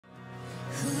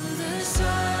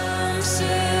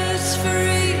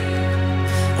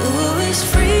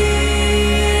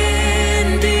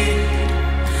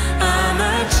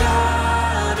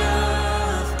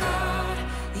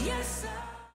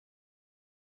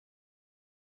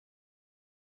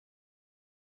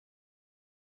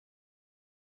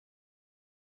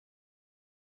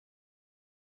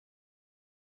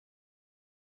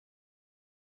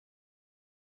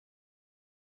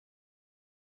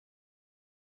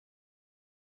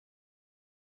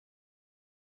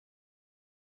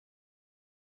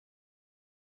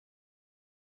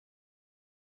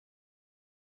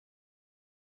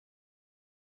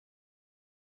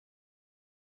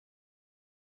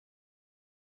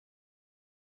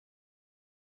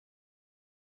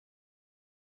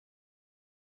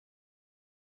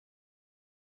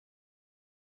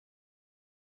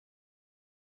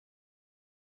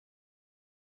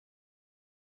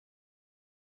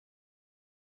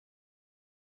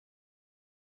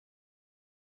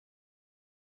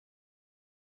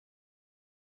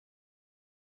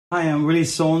Hi, I'm Willie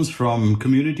Sones from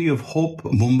Community of Hope,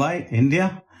 Mumbai,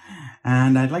 India.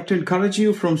 And I'd like to encourage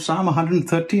you from Psalm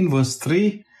 113, verse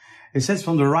 3. It says,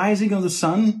 from the rising of the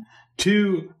sun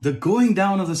to the going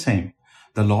down of the same,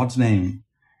 the Lord's name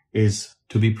is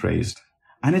to be praised.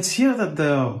 And it's here that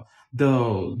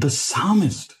the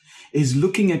psalmist is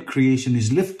looking at creation,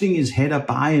 is lifting his head up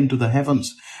high into the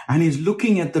heavens, and he's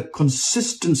looking at the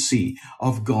consistency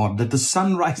of God, that the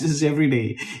sun rises every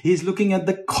day. He's looking at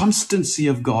the constancy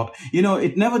of God. You know,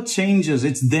 it never changes.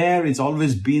 It's there. It's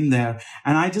always been there.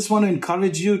 And I just want to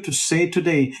encourage you to say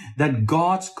today that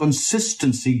God's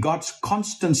consistency, God's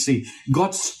constancy,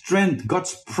 God's strength,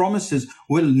 God's promises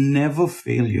will never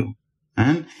fail you.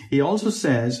 And he also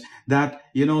says that,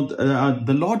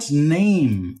 the Lord's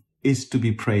name is to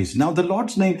be praised. Now, the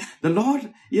Lord's name,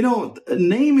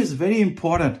 name is very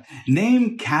important.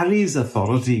 Name carries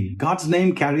authority. God's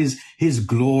name carries his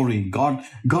glory.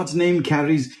 God's name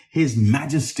carries his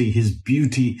majesty, his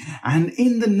beauty. And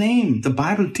in the name, the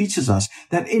Bible teaches us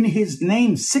that in his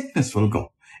name, sickness will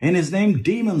go. In his name,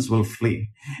 demons will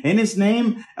flee. In his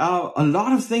name, a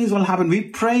lot of things will happen. We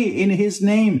pray in his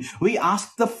name. We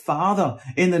ask the Father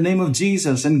in the name of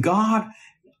Jesus, and God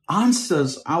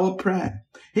answers our prayer.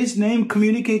 His name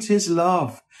communicates his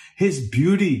love, his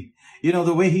beauty,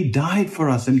 the way he died for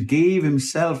us and gave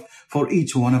himself for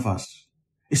each one of us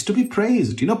is to be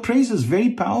praised. Praise is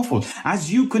very powerful.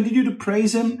 As you continue to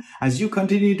praise him, as you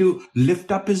continue to lift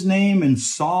up his name in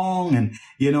song and,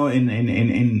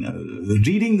 in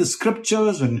reading the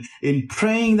scriptures and in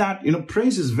praying that,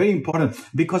 praise is very important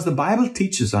because the Bible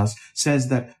says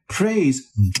that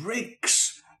praise breaks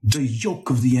the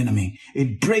yoke of the enemy.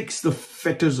 It breaks the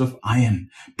fetters of iron.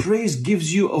 Praise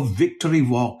gives you a victory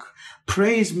walk.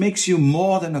 Praise makes you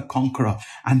more than a conqueror.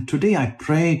 And today I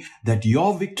pray that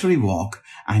your victory walk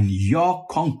and your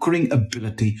conquering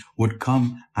ability would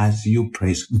come as you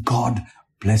praise. God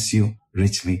bless you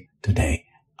richly today.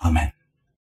 Amen.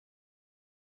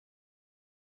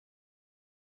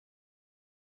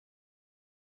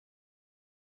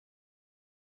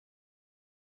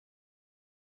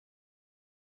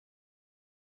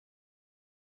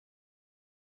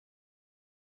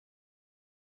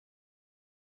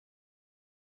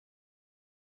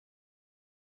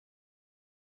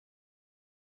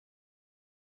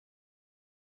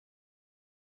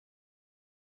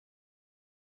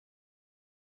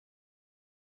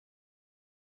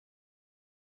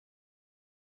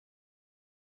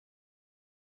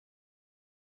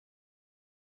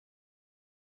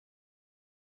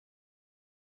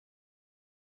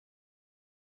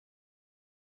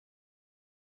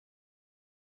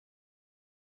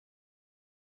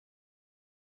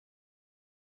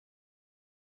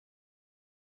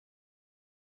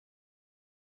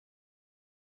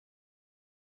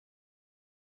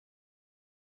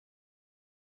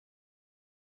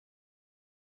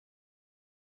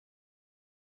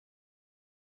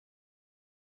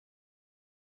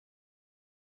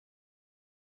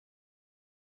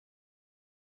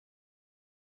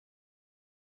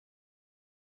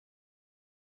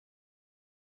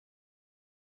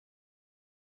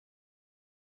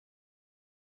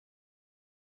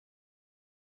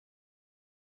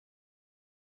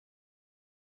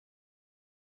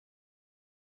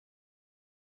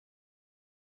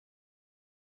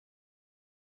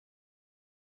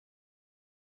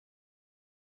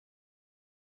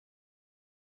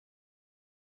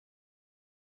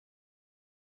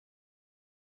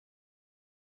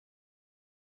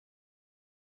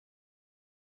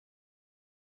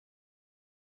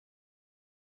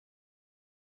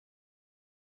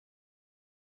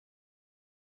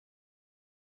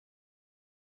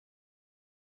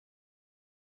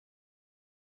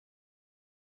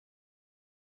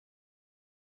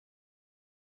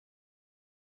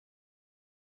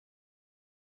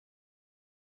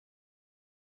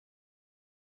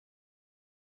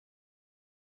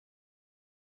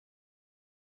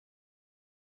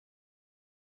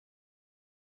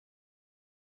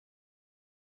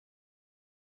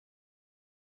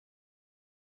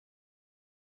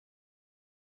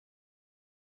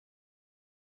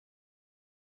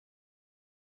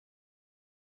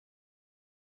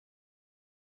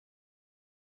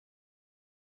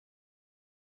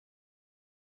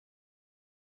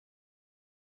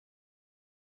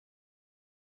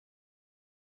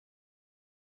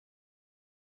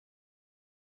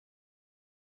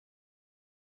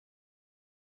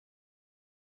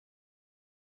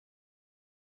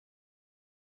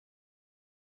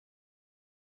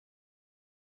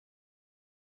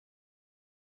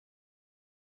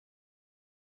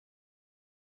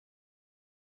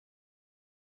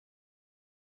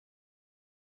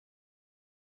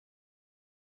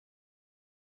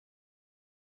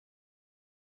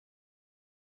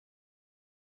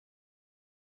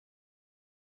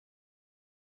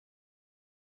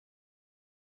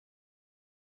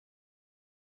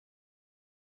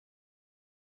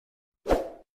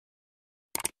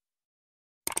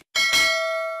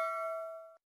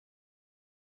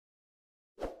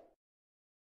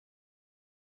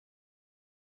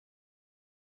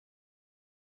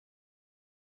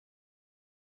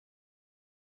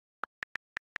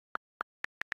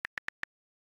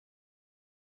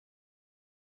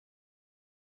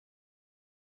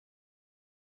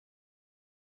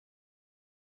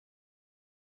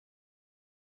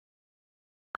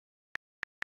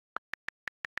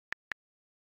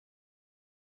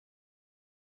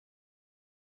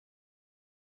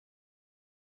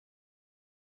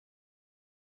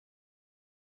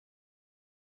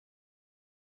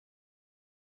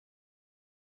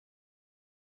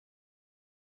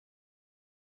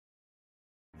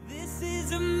 This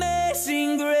is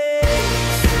amazing grace.